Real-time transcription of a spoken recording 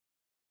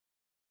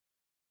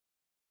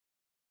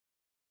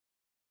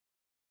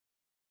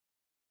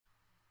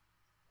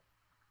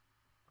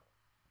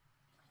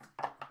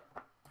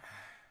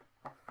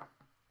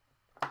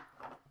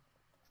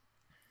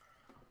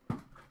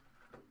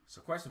So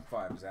question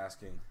 5 is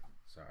asking,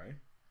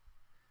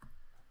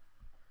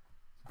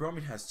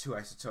 bromine has 2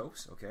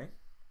 isotopes, okay?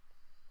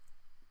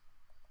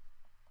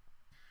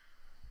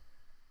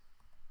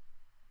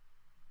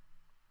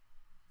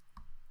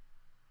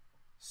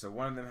 So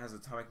one of them has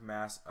atomic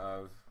mass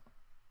of,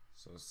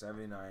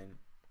 79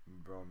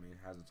 bromine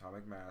has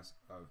atomic mass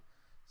of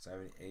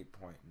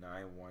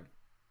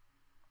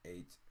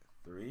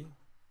 78.9183,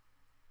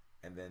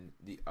 and then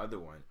the other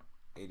one,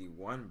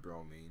 81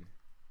 bromine,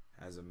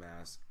 has a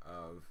mass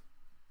of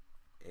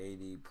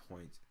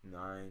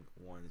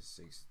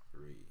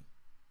 80.9163.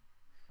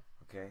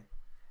 Okay,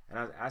 and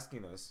I was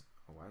asking us,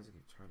 oh, why does it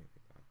keep turning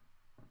like that?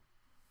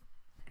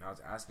 And I was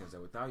asking us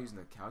that without using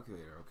a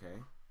calculator,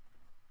 okay,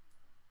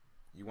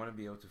 you want to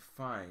be able to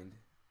find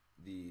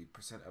the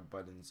percent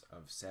abundance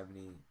of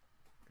 79.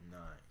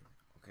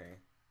 Okay,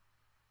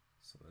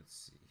 so let's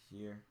see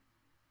here.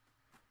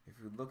 If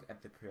we look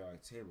at the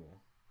periodic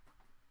table,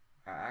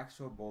 our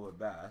actual molar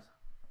mass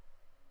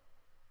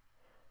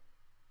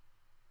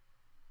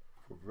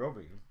for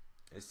bromine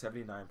is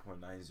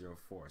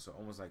 79.904, so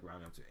almost like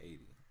rounding up to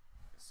 80.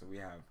 So we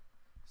have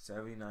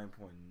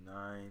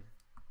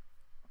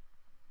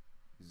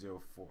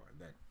 79.904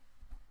 that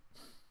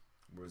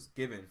was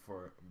given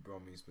for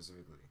bromine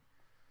specifically.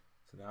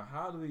 So now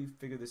how do we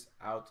figure this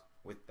out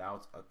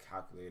without a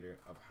calculator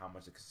of how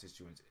much the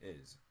constituent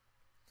is?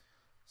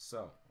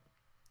 So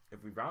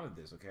if we rounded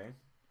this, okay,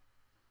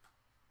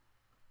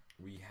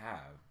 we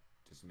have,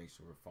 just to make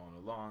sure we're following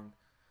along,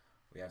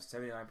 we have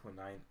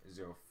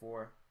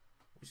 79.904,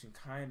 which can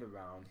kind of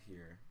round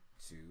here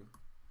to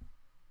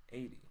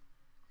 80.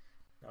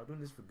 Now we're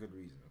doing this for good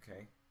reason,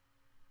 okay?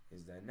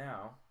 Is that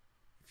now,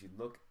 if you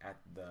look at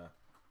the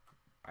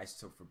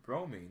isotope for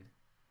bromine,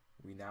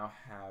 we now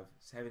have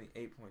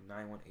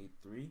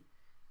 78.9183.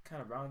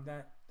 Kind of round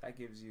that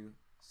gives you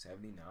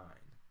 79.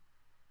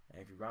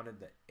 And if you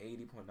rounded the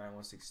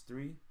 80.9163,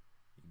 you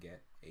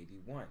get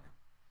 81.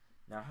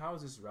 Now how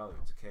is this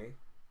relevant, okay?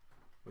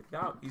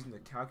 Without using the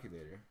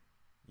calculator,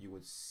 you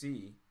would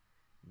see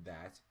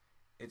that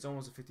it's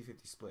almost a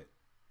 50-50 split,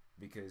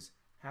 because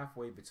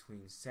halfway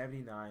between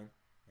 79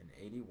 and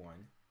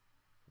 81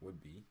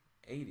 would be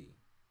 80.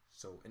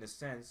 So in a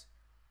sense,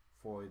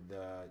 for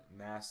the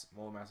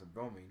molar mass of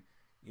bromine,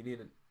 you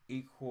need an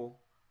equal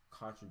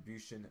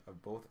contribution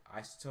of both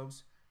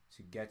isotopes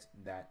to get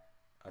that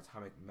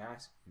atomic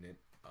mass unit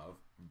of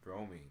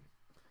bromine.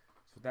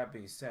 So with that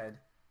being said,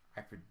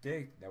 I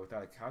predict that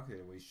without a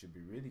calculator, what you should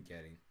be really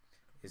getting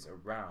is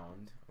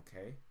around,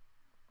 okay,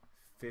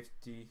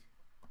 50%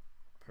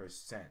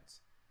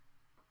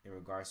 in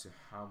regards to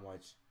how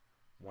much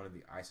one of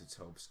the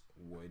isotopes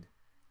would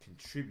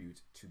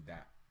contribute to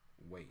that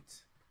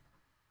weight.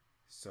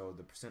 So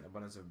the percent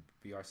abundance of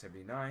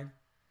Br79,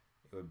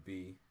 it would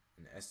be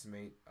an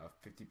estimate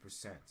of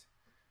 50%.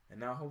 And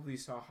now hopefully you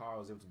saw how I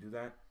was able to do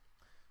that.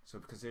 So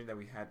considering that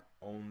we had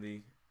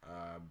only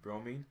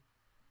bromine,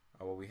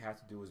 what we had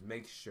to do was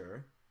make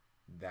sure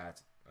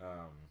that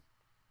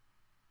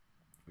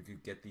we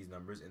could get these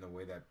numbers in a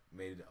way that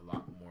made it a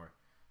lot more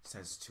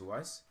sense to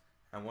us.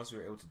 And once we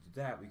were able to do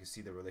that, we could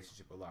see the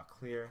relationship a lot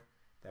clearer,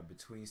 that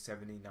between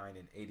 79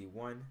 and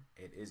 81,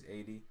 it is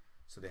 80.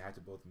 So they had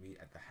to both meet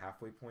at the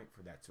halfway point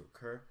for that to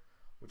occur,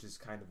 which is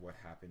kind of what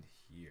happened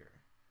here.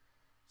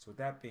 So with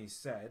that being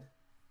said,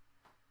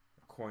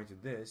 according to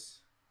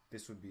this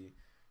would be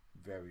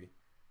very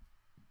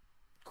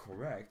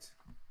correct.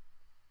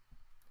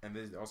 And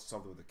this also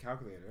solved it with a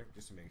calculator,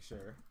 just to make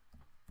sure.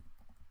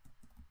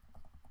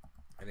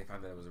 And they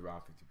found that it was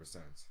around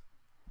 50%.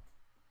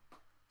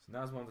 So now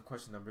let's move on to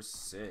question number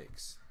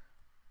 6.